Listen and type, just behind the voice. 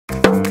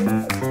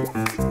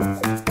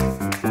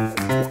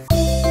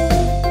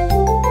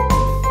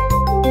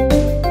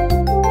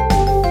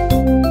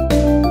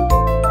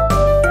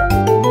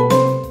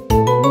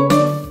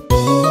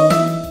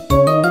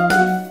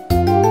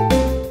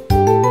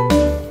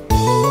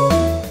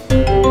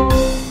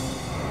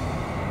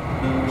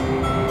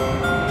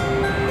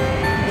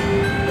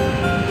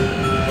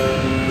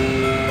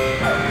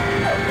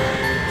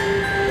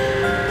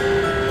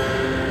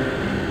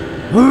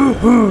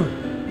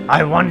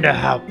I wonder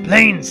how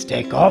planes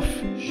take off.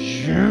 I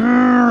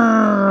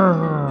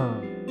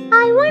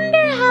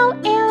wonder how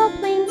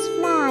aeroplanes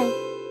fly.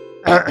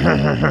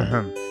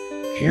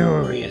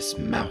 Curious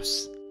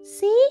mouse.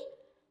 See?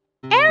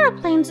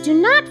 Aeroplanes do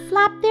not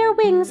flap their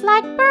wings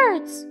like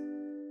birds.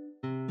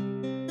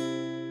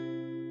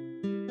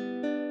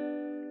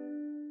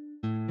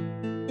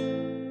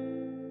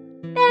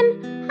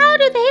 Then how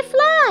do they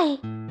fly?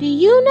 Do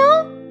you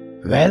know?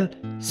 Well,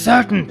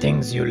 certain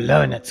things you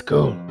learn at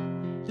school.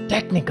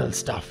 Technical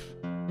stuff.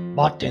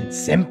 But in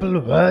simple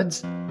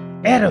words,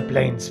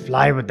 aeroplanes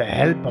fly with the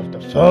help of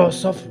the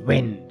force of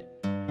wind.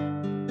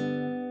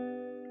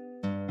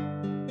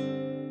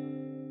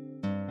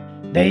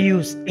 They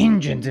use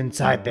engines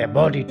inside their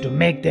body to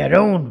make their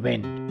own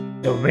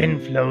wind. The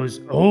wind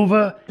flows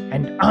over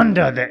and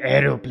under the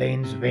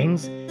aeroplane's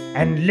wings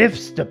and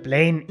lifts the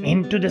plane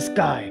into the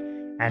sky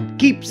and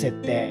keeps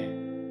it there.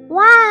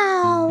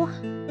 Wow!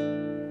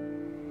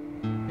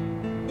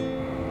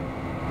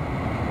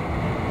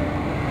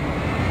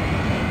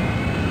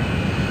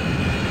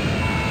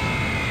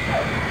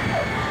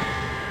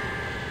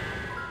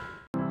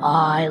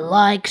 I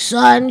like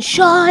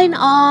sunshine,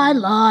 I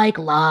like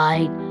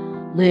light.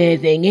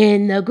 Living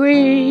in the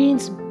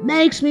greens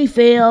makes me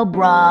feel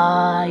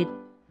bright.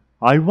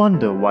 I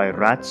wonder why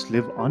rats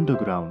live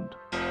underground.